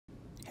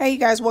Hey you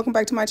guys, welcome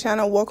back to my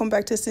channel. Welcome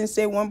back to Since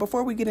Day One.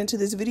 Before we get into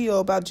this video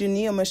about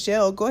Jania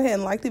Meshell, go ahead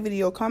and like the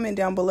video, comment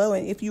down below,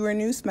 and if you are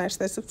new, smash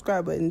that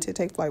subscribe button to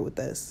take flight with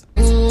us.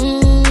 Fake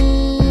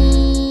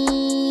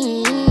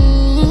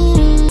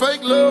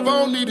love,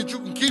 I don't need it, you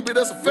can keep it,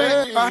 that's a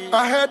fact.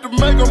 I had to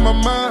make up my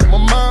mind.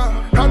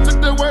 I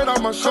took that weight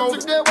on my shoulder.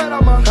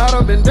 I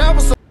done been down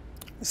for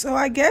So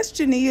I guess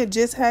Jania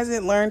just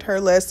hasn't learned her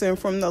lesson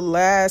from the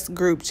last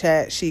group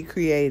chat she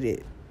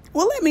created.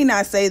 Well, let me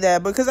not say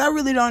that because I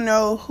really don't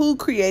know who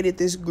created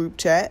this group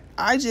chat.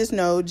 I just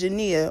know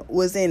Jania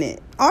was in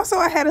it. Also,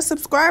 I had a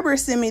subscriber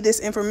send me this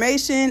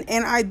information,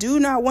 and I do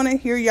not want to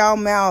hear y'all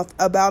mouth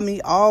about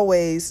me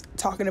always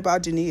talking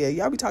about Jania.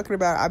 Y'all be talking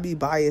about I be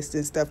biased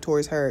and stuff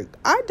towards her.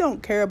 I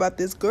don't care about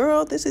this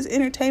girl. This is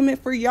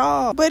entertainment for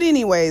y'all. But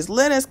anyways,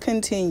 let us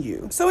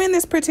continue. So in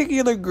this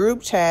particular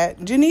group chat,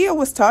 Jania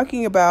was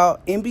talking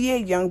about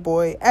NBA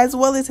Youngboy as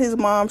well as his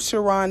mom,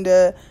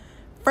 Sharonda,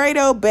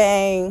 Fredo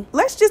Bang.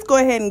 Let's just go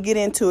ahead and get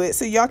into it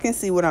so y'all can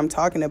see what I'm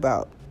talking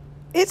about.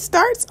 It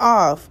starts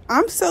off,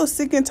 I'm so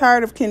sick and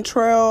tired of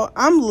kentrell.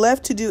 I'm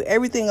left to do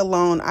everything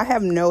alone. I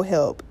have no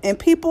help. And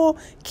people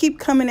keep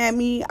coming at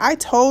me. I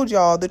told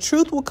y'all the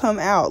truth will come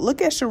out.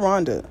 Look at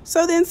Sharonda.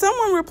 So then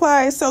someone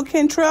replies, so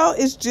kentrell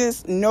is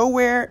just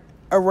nowhere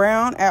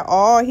around at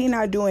all. He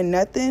not doing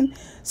nothing.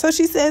 So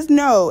she says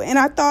no. And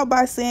I thought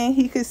by saying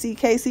he could see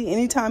Casey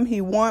anytime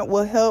he want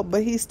will help,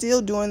 but he's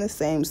still doing the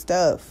same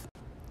stuff.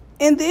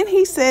 And then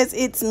he says,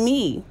 it's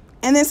me.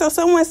 And then so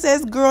someone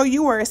says, girl,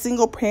 you are a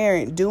single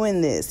parent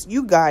doing this.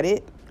 You got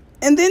it.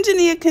 And then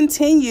Jania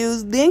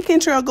continues, then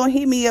kentrell gonna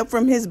hit me up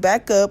from his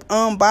backup,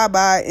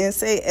 bye-bye, and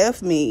say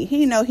F me.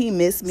 He know he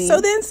missed me.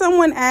 So then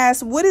someone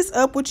asks, what is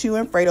up with you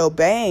and Fredo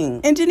Bang?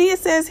 And Jania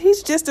says,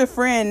 he's just a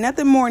friend,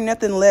 nothing more,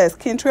 nothing less.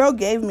 Kentrell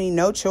gave me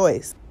no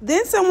choice.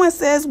 Then someone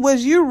says,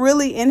 was you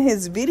really in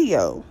his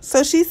video?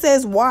 So she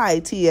says,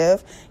 why,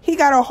 TF? He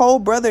got a whole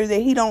brother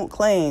that he don't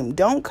claim.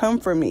 Don't come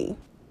for me.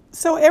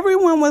 So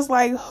everyone was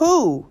like,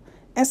 who?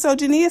 And so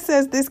Jania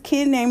says, this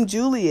kid named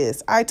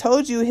Julius. I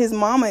told you his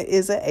mama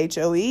is a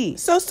HOE.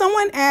 So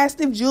someone asked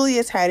if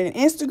Julius had an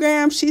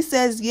Instagram. She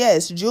says,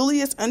 yes,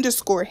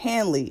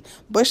 Julius_Hanley.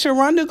 But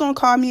Sharonda gonna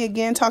call me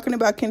again talking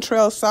about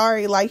kentrell.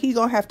 Sorry, like he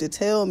gonna have to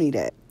tell me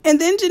that.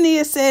 And then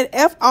Jania said,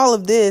 F all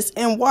of this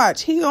and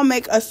watch. He gonna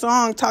make a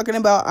song talking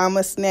about I'm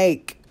a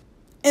snake.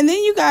 And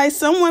then you guys,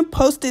 someone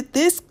posted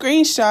this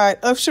screenshot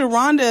of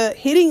Sharonda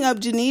hitting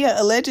up Jania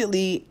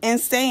allegedly and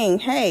saying,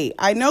 hey,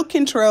 I know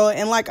kentrell,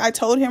 and like I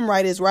told him,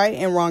 right is right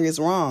and wrong is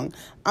wrong.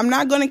 I'm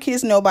not going to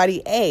kiss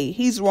nobody.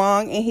 He's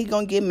wrong and he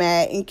going to get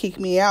mad and kick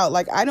me out.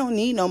 Like, I don't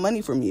need no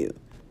money from you.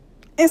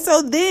 And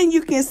so then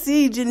you can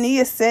see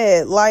Jania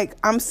said, like,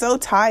 I'm so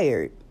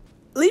tired.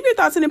 Leave your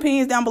thoughts and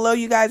opinions down below,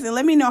 you guys, and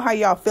let me know how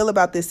y'all feel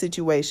about this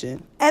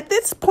situation. At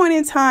this point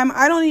in time,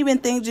 I don't even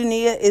think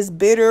Jania is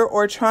bitter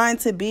or trying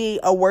to be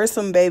a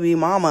worrisome baby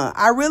mama.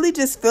 I really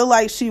just feel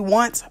like she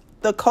wants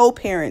the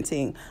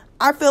co-parenting.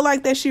 I feel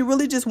like that she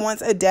really just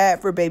wants a dad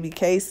for baby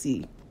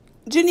Casey.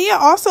 Jania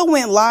also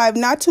went live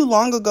not too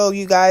long ago,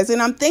 you guys,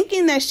 and I'm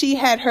thinking that she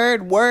had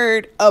heard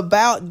word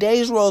about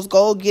Days Rose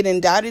Gold getting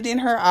dotted in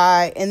her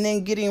eye and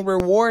then getting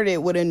rewarded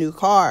with a new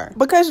car.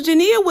 Because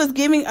Jania was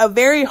giving a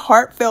very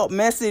heartfelt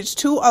message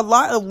to a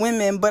lot of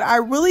women, but I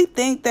really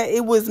think that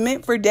it was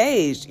meant for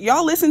Days.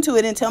 Y'all listen to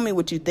it and tell me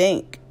what you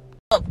think.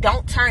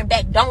 Don't turn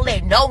back. Don't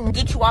let no one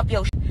get you off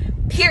your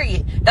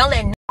period. Don't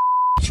let no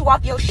get you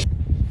off your shit.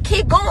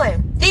 Keep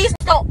going. These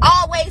gonna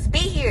always be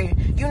here.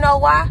 You know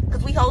why?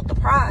 Because we hold the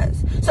prize.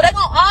 So they're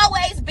gonna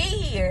always be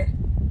here.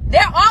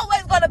 They're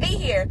always gonna be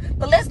here.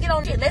 But let's get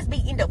on it. Let's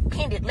be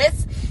independent.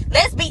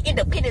 Let's be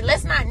independent.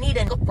 Let's not need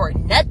them for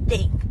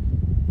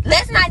nothing.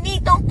 Let's not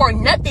need them for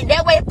nothing.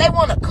 That way, if they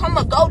want to come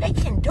or go, they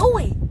can do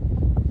it.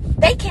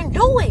 They can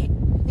do it.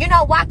 You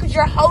know why? Because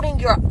you're holding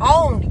your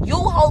own. You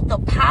hold the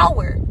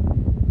power.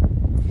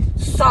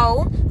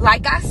 So,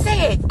 like I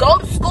said, go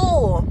to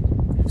school.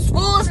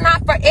 School is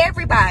not for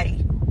everybody.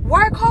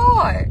 Work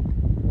hard.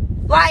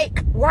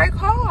 Like, work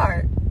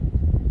hard.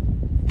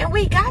 And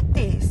we got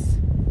this.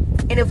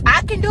 And if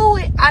I can do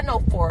it, I know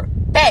for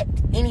a fact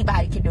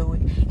anybody can do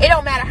it. It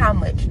don't matter how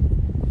much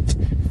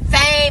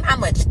fame, how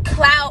much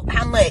clout,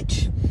 how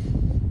much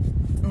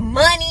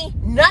money.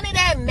 None of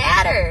that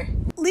matter.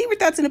 Leave your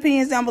thoughts and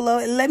opinions down below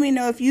and let me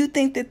know if you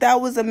think that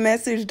that was a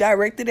message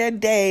directed at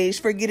Days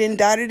for getting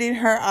dotted in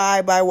her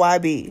eye by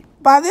YB.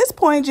 By this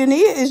point,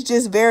 Jania is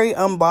just very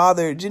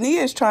unbothered.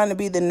 Jania is trying to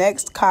be the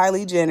next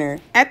Kylie Jenner.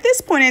 At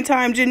this point in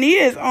time,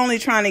 Jania is only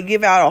trying to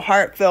give out a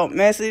heartfelt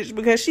message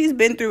because she's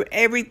been through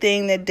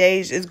everything that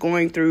Days is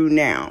going through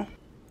now.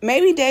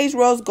 Maybe Days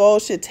Rose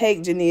Gold should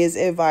take Jania's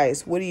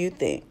advice. What do you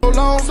think?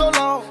 so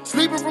long,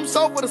 sleeping from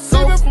sofa to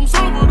sofa.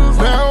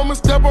 Now I'ma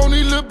step on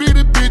these little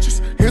bitty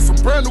bitches. Here's some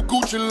brand new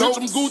Gucci low,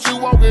 some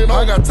Gucci walking on.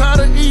 I got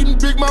tired of eating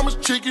Big Mama's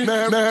chicken.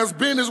 Now it's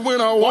business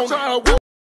when I want it.